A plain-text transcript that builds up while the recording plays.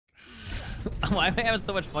Why am I having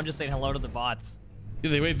so much fun just saying hello to the bots?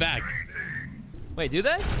 Yeah, they wave back. Wait, do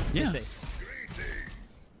they? Yeah. Did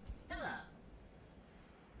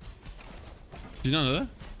you not know that?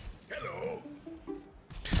 Hello.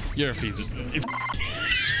 You're a piece of...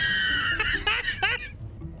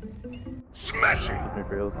 Smashing.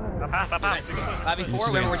 Before,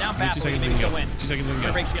 we're down fast. Maybe we can win. 2 seconds we can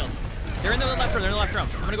go. Break shield. They're in the left room. They're in the left room.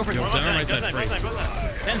 I'm gonna go for Yo, it. right side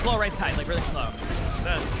free. Ben's low, right side, like really slow.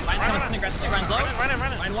 Ryan's coming aggressively. Ryan's low.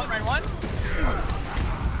 Ryan one.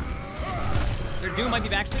 Their Doom might be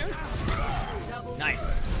back soon. Nice.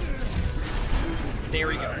 There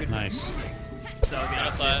we go. Good. Nice. So good.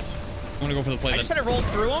 I'm gonna go for the play. I just try to roll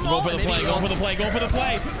through them. Go for the play. Go for the play. Go for the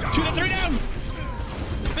play. 2 to 3 down.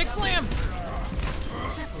 Big slam.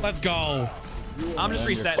 Let's go. I'm just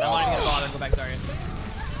resetting. I want to get a bother and go back. Sorry.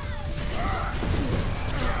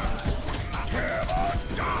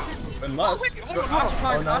 Unless.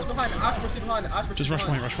 Just rush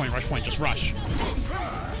point. Just rush.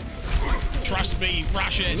 Trust me.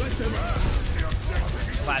 Rush it.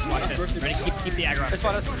 Flash, watch this. Ready? Keep the aggro. It's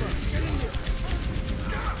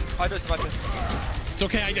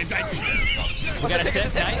okay. We got a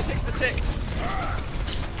tip. Nice. The tick.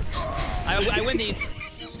 I win these.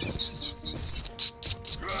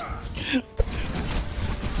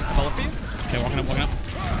 Follow for you. Okay, walking up.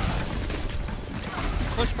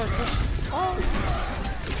 Push. Oh.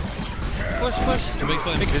 Push. It's a big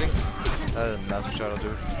slam. Massive shadow,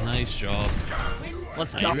 dude. Nice job.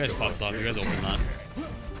 Let's go. You guys popped off. You guys opened that.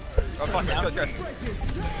 Oh, fuck, let's go.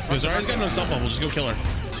 Yo, Zarya's got no self bubble. Just go kill her.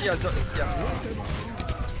 Yeah.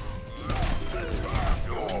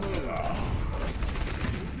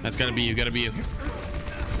 That's gotta be you.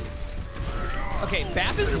 Okay,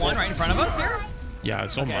 BAP is one right in front of us here. Yeah,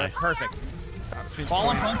 so Okay, am I. that's perfect. Ball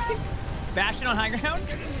on punch. Bastion on high ground.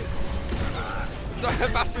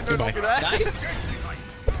 Bastion no longer Nice. there.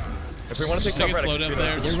 If we want to Just take take top it slow right, down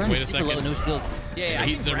there. Just wait a second. Yeah, I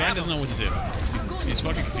can The grab Ryan doesn't him. know what to do. He's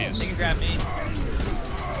fucking confused. They can grab me.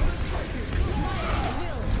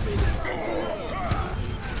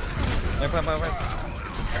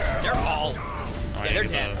 They're all. Alright, Yeah, they're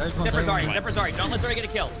get dead. the- Zephyr Zarya. Don't let Zarya get a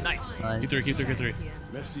kill. Nice. Keep 3.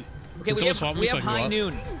 Okay, someone swap me we so I have can go high up?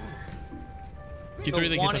 noon. Keep 3,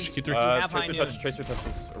 they can't touch. Keep 3. have high Tracer noon.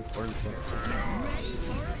 touches. Or is it?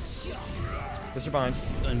 Tracer behind.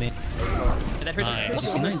 Did that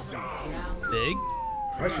Nice. Nice. Big.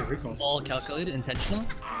 All calculated, intentional.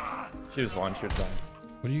 She was one. She was dying.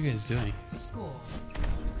 What are you guys doing? Score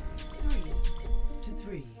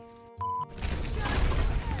 3-3.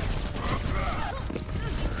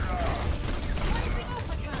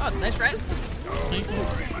 Oh, nice res.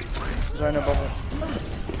 Zarya no bubble.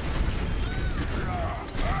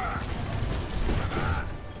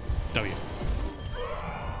 W.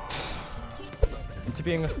 I'm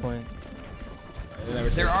TPing this point.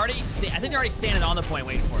 They're already. I think they're already standing on the point,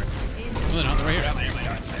 waiting for it. No, they're not. They're right here.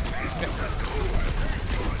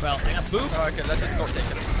 Well, I got boop. Oh, okay, let's just go take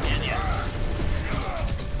it. Yeah.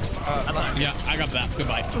 I'm fine. Yeah, I got that.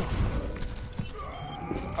 Goodbye.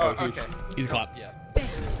 Oh, okay. Easy clap. Yeah.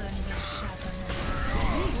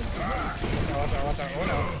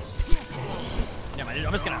 Yeah,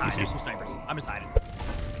 I'm just gonna hide. There's some snipers. I'm just hiding.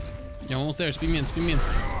 Yeah, almost there. Speed me in.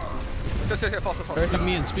 Let's go, fall. Speed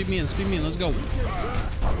me in. Let's go.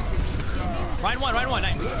 Ryan one.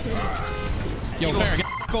 Nice. Yo, Fair, get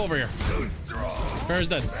the over here. Fair's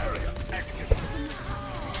dead.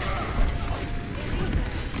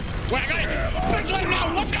 Wait, I got it. Big slam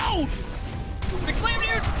now. Let's go. Big slam,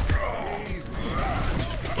 dude.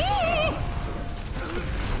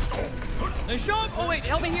 Nice shot. Oh wait,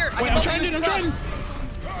 help me here. Wait, I'm trying.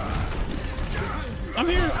 I'm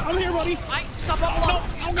here, buddy. Stop up. No,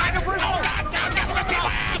 oh god, I'm gonna beat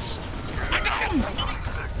my ass. I got him.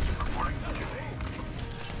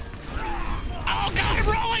 Oh god, I'm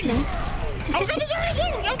rolling. Oh god, this is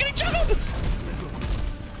I'm getting juggled.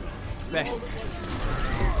 Back.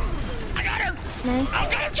 I got her. Oh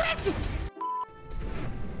god, I'm trapped.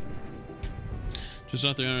 Just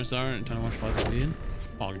not 300 star and trying to watch fights lead.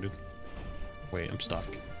 Oh, dude. Wait, I'm stuck.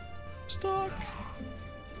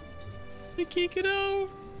 I can't get out.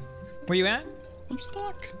 Where you at? I'm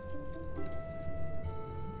stuck.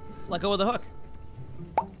 Let go of the hook.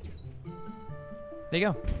 There you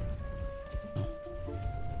go.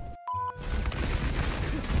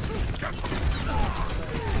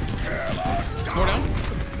 Four down.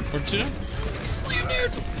 Or 2 down. Slam,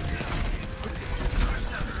 dude.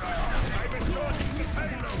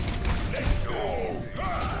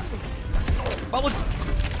 Bubble.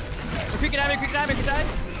 Quick dive.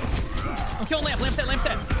 I'm killing Lamp. Lamp's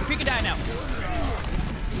dead. Quick die now.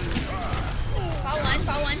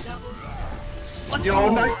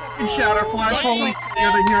 Yo, nice fucking shatter flash. Holy shit,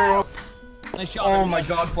 you're the hero. Nice shot. Oh my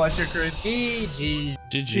god, Flash, you're crazy.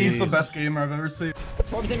 GG. He's the best gamer I've ever seen.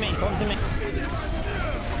 Forbes in main, Forbes in main.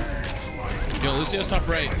 Yo, Lucio's top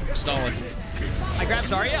right. Stalling. I grabbed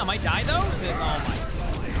Zarya, I might die though. Oh my.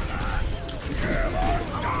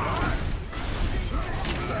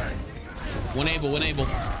 One able.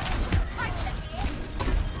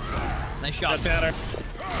 Nice shot. Better.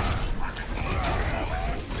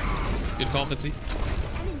 Good call, Fitzy.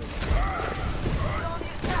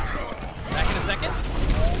 Back in a second.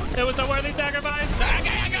 It was a worthy sacrifice.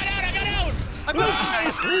 I got out! I'm good.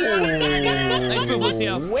 Nice move,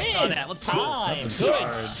 Lucio. Win. Saw that. Let's go.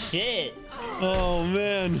 Good shit. Oh,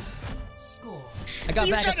 man. I got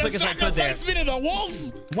back as quick as I could there. Me to the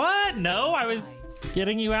wolves! What? No, I was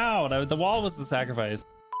getting you out. The wall was the sacrifice.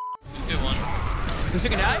 Good one. Who's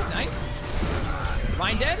taking die? Nice.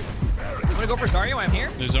 Ryan dead? I'm gonna go for Zarya while I'm here.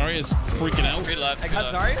 Zarya's freaking out. I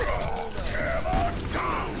got Zarya.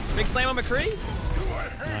 Big slam on McCree.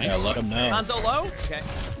 Nice. Yeah, let him know. Hanzo low. Okay.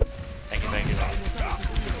 Thank you.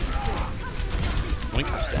 Wink.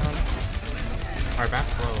 Alright, back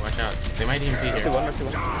slow. Watch out. They might even be here.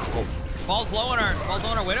 Ball's low on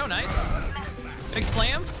our Widow. Nice. Big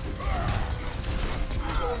slam.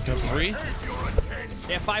 Got 3.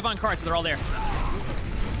 They have 5 on cards, so they're all there.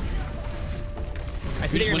 I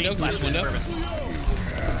see Use your window. name flash.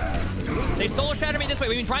 They solo shatter me this way.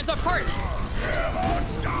 We've been trying to stop cards.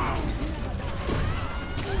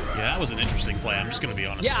 Yeah, that was an interesting play. I'm just gonna be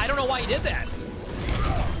honest. Yeah, I don't know why you did that.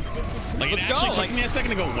 Like, it Let's actually go, took me a second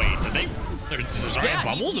to go, wait, does Zarya have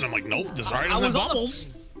bubbles? And I'm like, nope, Zarya doesn't have bubbles.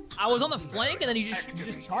 I was on the flank, and then you just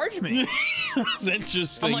charged me. It's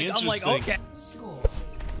interesting, I'm like, okay.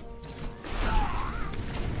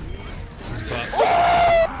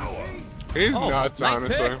 He's nuts, nice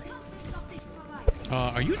honestly. pick.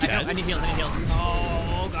 Are you dead? I need heals.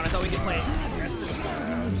 Oh god, I thought we could play.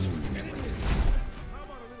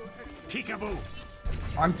 Peekaboo.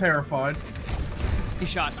 I'm terrified. He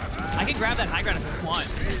shot. I can grab that high ground if you want.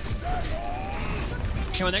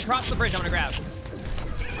 Okay, when they cross the bridge, I'm gonna grab.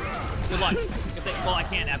 Good luck. Well, I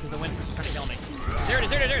can't now because the wind's trying to kill me. There it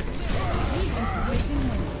is.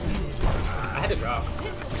 I had to drop.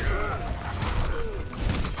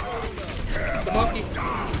 The Moki.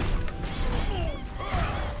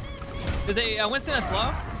 There's a Winston that's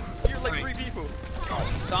low. You're like 3 people.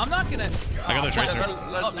 So I'm not gonna. I got the tracer.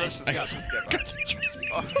 Let's just get back.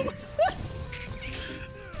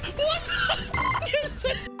 What the is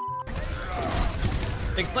it?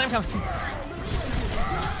 Big slam coming.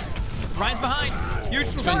 Ryan's behind. Huge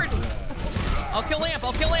sword. I'll kill Lamp.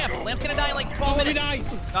 Lamp's gonna die in like 12 minutes.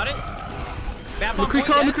 Got it. Bap on point.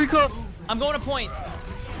 McCree call. I'm going to point.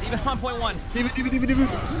 Even on point 1. Died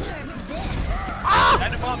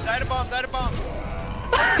a bomb. Died a bomb.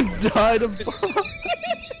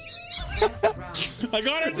 I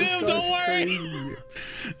got her too, don't worry.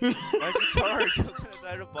 Why'd you charge?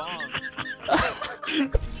 Died a bomb.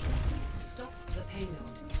 Stop the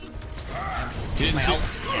payload. Didn't see.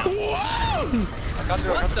 Whoa! I got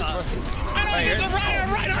you. What the? I don't think it's a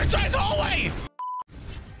Reinhardt size hallway!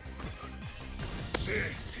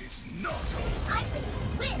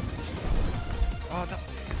 Oh, that.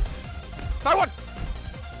 Fire one!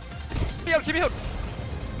 Keep me out!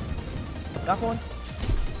 Knock one.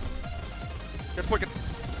 Good point,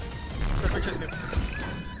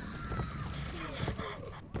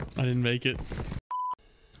 I didn't make it.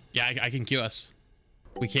 Yeah, I can queue us.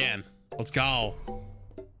 We can. Let's go.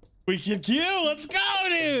 We can queue. Let's go,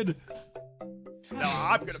 dude. No,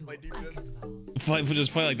 I'm gonna play deepest.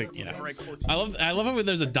 Just play like the I love how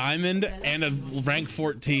there's a diamond and a rank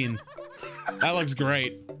 14. That looks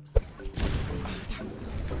great.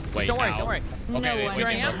 Wait, Don't worry. Okay, No one here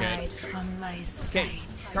I can am. hide from my sight.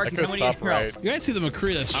 Tarky, come Stop right. you guys see the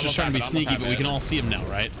McCree that's just trying to be sneaky, but we can all see him now,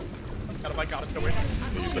 right? Oh my god, it's going.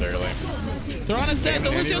 Literally. They're on his dead.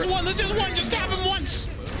 The Lucio's one. Just tap him once.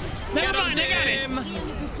 Never mind, I got him.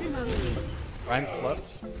 Ryan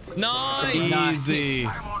slept. Nice. Easy.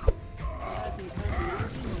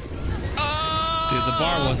 Dude, the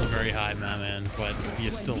bar wasn't very high, man, but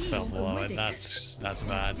you still fell below it. That's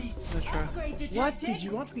bad. What did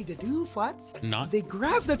you want me to do, Flats? Not They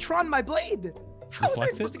grabbed the Tron my blade. How was I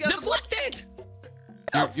deflect supposed it. to get Deflect it.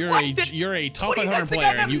 Deflected? You're a top What do you 500 guys think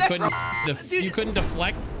player, I and you have couldn't Dude. you couldn't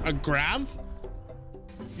deflect a grab.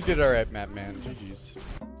 You did alright, Matt, man. GG's.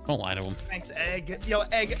 Don't lie to him. Thanks, Egg. Yo,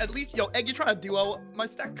 Egg, at least, Egg, you're trying to duo. My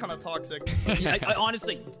stack's kind of toxic. I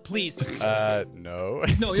honestly, please. No.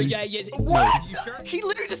 No, yeah. What? You sure? He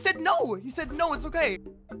literally just said no. He said no, it's okay.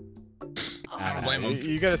 blame him.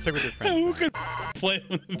 You gotta stick with your friends. Who could play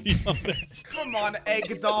him to be honest? Come on,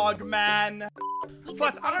 egg dog, man.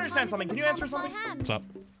 Plus, I don't understand something. Can you answer something? What's up?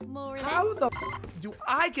 How the do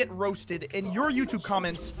I get roasted in your YouTube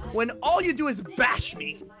comments when all you do is bash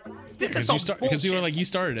me? This is some Because you were bullshit. like, you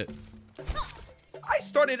started it. I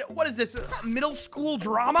started, what is this, middle school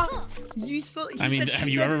drama? I mean, have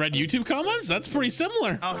you ever read YouTube comments? That's pretty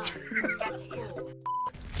similar. Oh.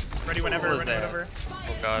 Ready whenever, ready whenever.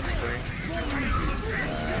 Oh god,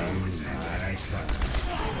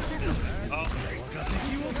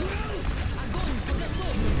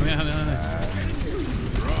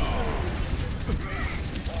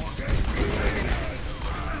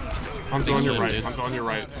 Hanzo on your right. dude. Hanzo on your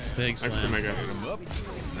right. Big Next to slam. Mega.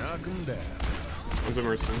 Knock him down. Hanzo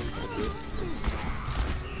Mercy. That's it.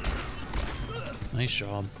 Nice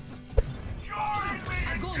job.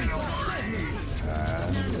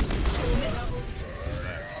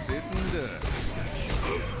 Sitting ducks.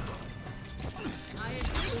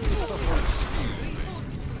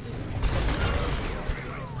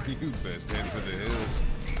 You best head for the hills.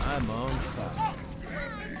 I'm on fire.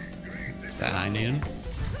 That 9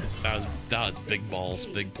 That was big balls,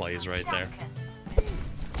 big plays right there.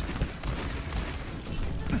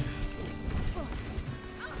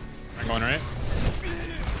 I'm going right.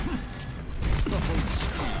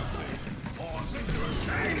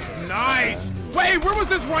 Nice! Wait, where was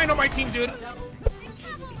this Ryan on my team, dude?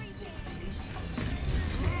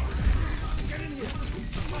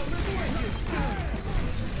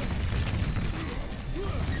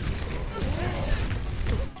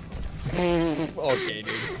 Okay,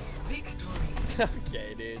 dude.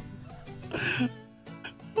 Okay, dude.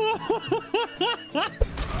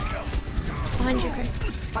 Behind you, Chris.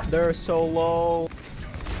 They're so low.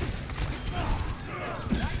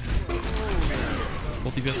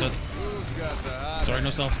 Multi-fisted. Sorry, no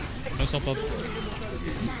self. No self up.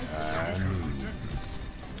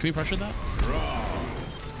 Can we pressure that?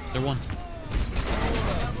 They're one.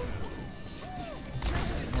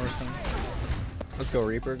 Let's go,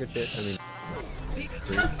 Reaper. Good shit. I mean,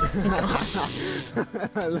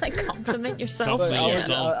 It's like compliment yourself. Compliment Yeah.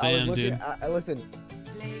 yourself, damn, dude. Listen.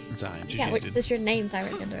 It's fine. Yeah, GG's, dude. this your name,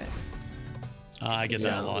 Tyrant Gender. I get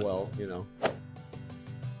that a lot. Well, you know.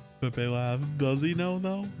 Pepe laugh. Does he know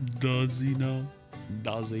though? Does he know?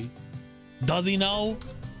 Does he? Does he know?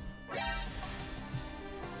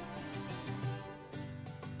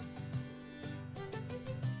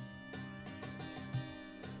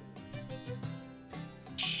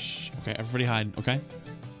 Shh. Okay, everybody hide, okay?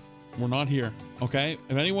 We're not here, okay?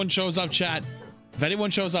 If anyone shows up, chat. If anyone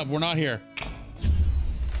shows up, we're not here.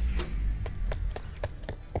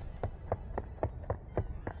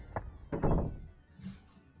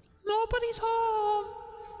 Nobody's home.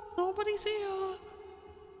 Nobody's here.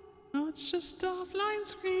 No, it's just offline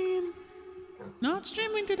screen. Not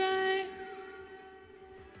streaming today.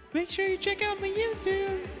 Make sure you check out my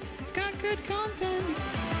YouTube. It's got good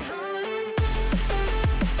content.